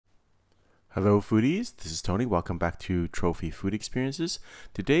Hello foodies, this is Tony. Welcome back to Trophy Food Experiences.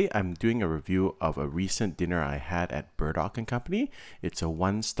 Today I'm doing a review of a recent dinner I had at Burdock Company. It's a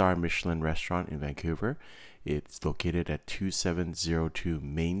one-star Michelin restaurant in Vancouver. It's located at 2702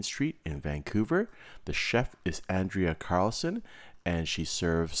 Main Street in Vancouver. The chef is Andrea Carlson and she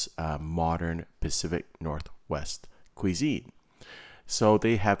serves modern Pacific Northwest cuisine. So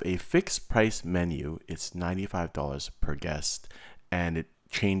they have a fixed price menu. It's $95 per guest and it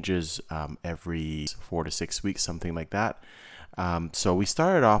changes every 4 to 6 weeks, something like that. So we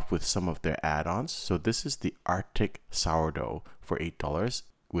started off with some of their add-ons. So this is the Arctic sourdough for $8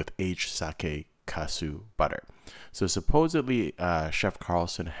 with aged sake kasu butter. So supposedly Chef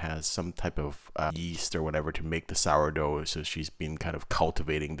Carlson has some type of yeast or whatever to make the sourdough. So she's been kind of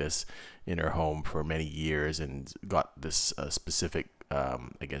cultivating this in her home for many years and got this specific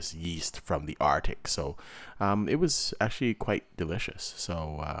I guess yeast from the Arctic. So it was actually quite delicious.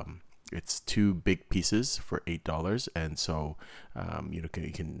 So it's two big pieces for $8, and so you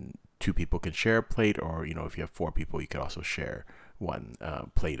can two people can share a plate, or if you have four people, you could also share one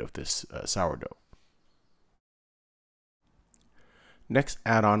plate of this sourdough. Next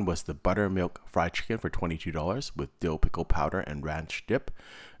add-on was the buttermilk fried chicken for $22 with dill pickle powder and ranch dip.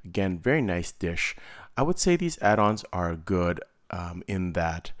 Again, very nice dish. I would say these add-ons are good in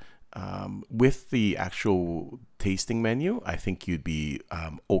that with the actual tasting menu, I think you'd be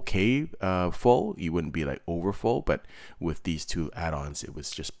okay full. You wouldn't be like over full, but with these two add-ons, it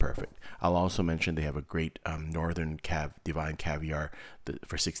was just perfect. I'll also mention they have a great Northern Divine Caviar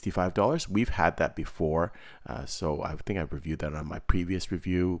for $65. We've had that before, so I think I reviewed that on my previous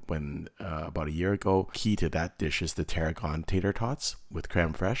review when about a year ago. Key to that dish is the tarragon tater tots with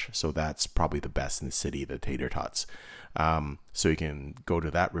creme fraiche, so that's probably the best in the city, the tater tots. So you can go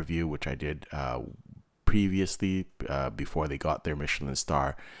to that review, which I did previously before they got their Michelin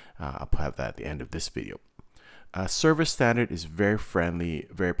star. I'll have that at the end of this video. Service standard is very friendly,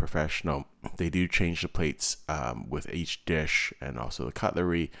 very professional. They do change the plates with each dish and also the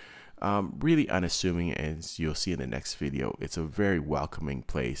cutlery. Really unassuming, as you'll see in the next video. It's a very welcoming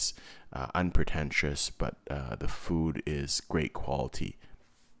place, unpretentious, but the food is great quality.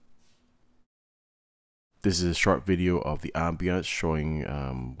 This is a short video of the ambiance showing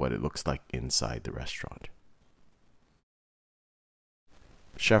what it looks like inside the restaurant.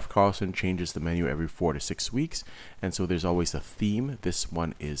 Chef Carlson changes the menu every 4 to 6 weeks, and so there's always a theme. This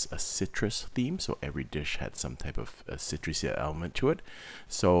one is a citrus theme, so every dish had some type of citrusy element to it.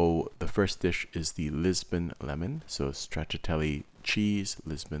 So the first dish is the Lisbon lemon, so stracciatella cheese,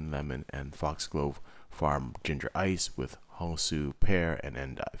 Lisbon lemon, and Foxglove Farm ginger ice with Hongsu pear and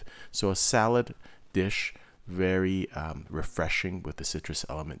endive. So a salad dish, very refreshing with the citrus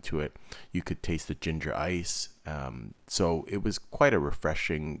element to it. You could taste the ginger ice, so it was quite a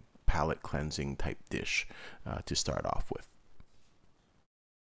refreshing, palate cleansing type dish to start off with.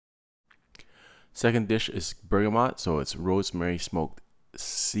 Second dish is bergamot, so it's rosemary smoked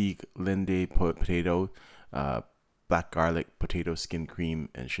Sieglinde potato, black garlic, potato skin cream,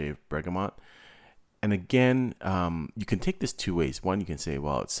 and shaved bergamot. And again, you can take this two ways. One, you can say,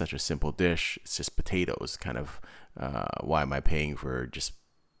 well, it's such a simple dish. It's just potatoes. Kind of, why am I paying for just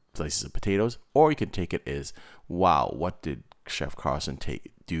slices of potatoes? Or you can take it as, wow, what did Chef Carlson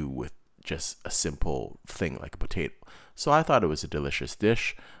do with just a simple thing like a potato? So I thought it was a delicious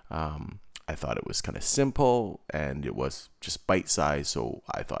dish. I thought it was kind of simple, and it was just bite-sized, so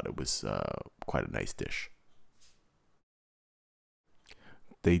I thought it was quite a nice dish.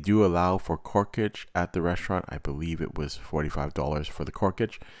 They do allow for corkage at the restaurant. I believe it was $45 for the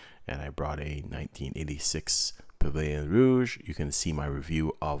corkage, and I brought a 1986 Pavilion Rouge. You can see my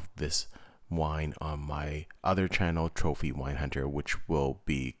review of this wine on my other channel, Trophy Wine Hunter, which will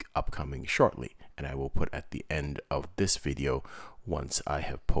be upcoming shortly, and I will put at the end of this video once I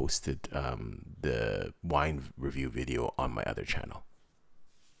have posted the wine review video on my other channel.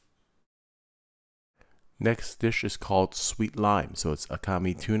 Next dish is called sweet lime. So it's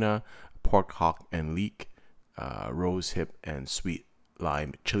akami tuna, pork hock and leek, rose hip, and sweet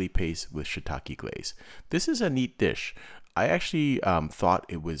lime chili paste with shiitake glaze. This is a neat dish. I actually thought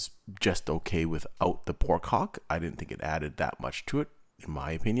it was just okay without the pork hock. I didn't think it added that much to it, in my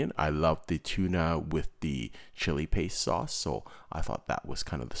opinion. I loved the tuna with the chili paste sauce, so I thought that was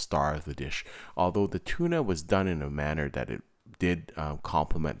kind of the star of the dish. Although the tuna was done in a manner that it did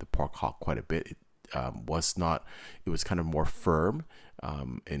complement the pork hock quite a bit. It was kind of more firm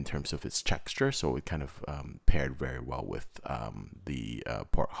in terms of its texture, so it kind of paired very well with the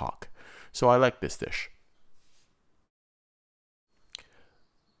pork hock. So I like this dish.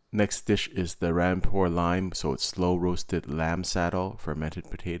 Next dish is the rampur lime. So it's slow roasted lamb saddle, fermented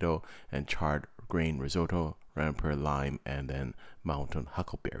potato, and charred grain risotto, rampur lime, and then mountain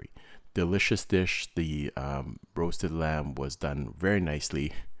huckleberry. Delicious dish. The roasted lamb was done very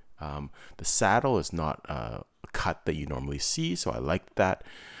nicely. The saddle is not a cut that you normally see, so I liked that.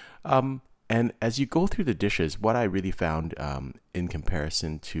 And as you go through the dishes, what I really found in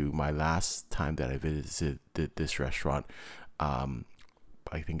comparison to my last time that I visited this restaurant,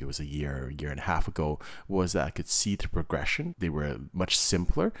 I think it was a year and a half ago, was that I could see the progression. They were much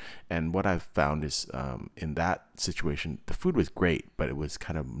simpler. And what I've found is in that situation, the food was great, but it was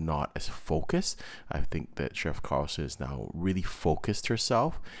kind of not as focused. I think that Chef Carlson has now really focused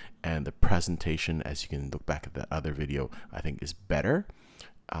herself, and the presentation, as you can look back at that other video, I think is better.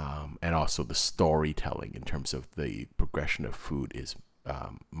 And also the storytelling in terms of the progression of food is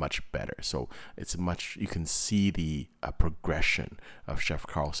much better. So it's much, you can see the progression of Chef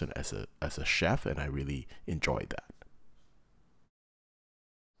Carlson as a chef, and I really enjoyed that.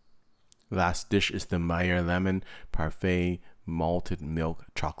 Last dish is the Meyer lemon parfait, malted milk,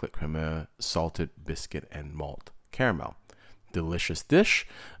 chocolate crema, salted biscuit, and malt caramel. Delicious dish.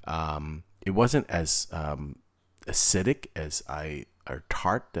 It wasn't as acidic or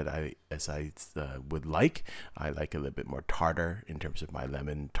tart that I would like. I like a little bit more tartar in terms of my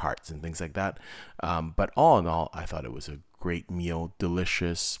lemon tarts and things like that. But all in all, I thought it was a great meal,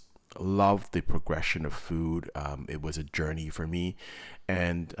 delicious. Loved the progression of food. It was a journey for me,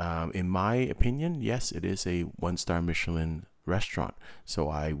 and in my opinion, yes, it is a 1-star Michelin restaurant. So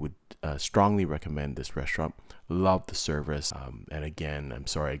I would strongly recommend this restaurant. Love the service, and again, I'm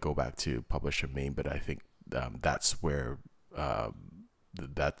sorry I go back to Publisher Maine, but I think that's where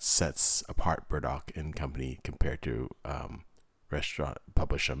that sets apart Burdock and Company compared to restaurant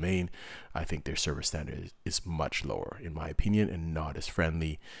Publisher Maine. I think their service standard is much lower, in my opinion, and not as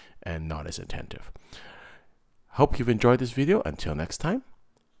friendly and not as attentive. Hope you've enjoyed this video. Until next time,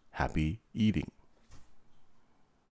 happy eating.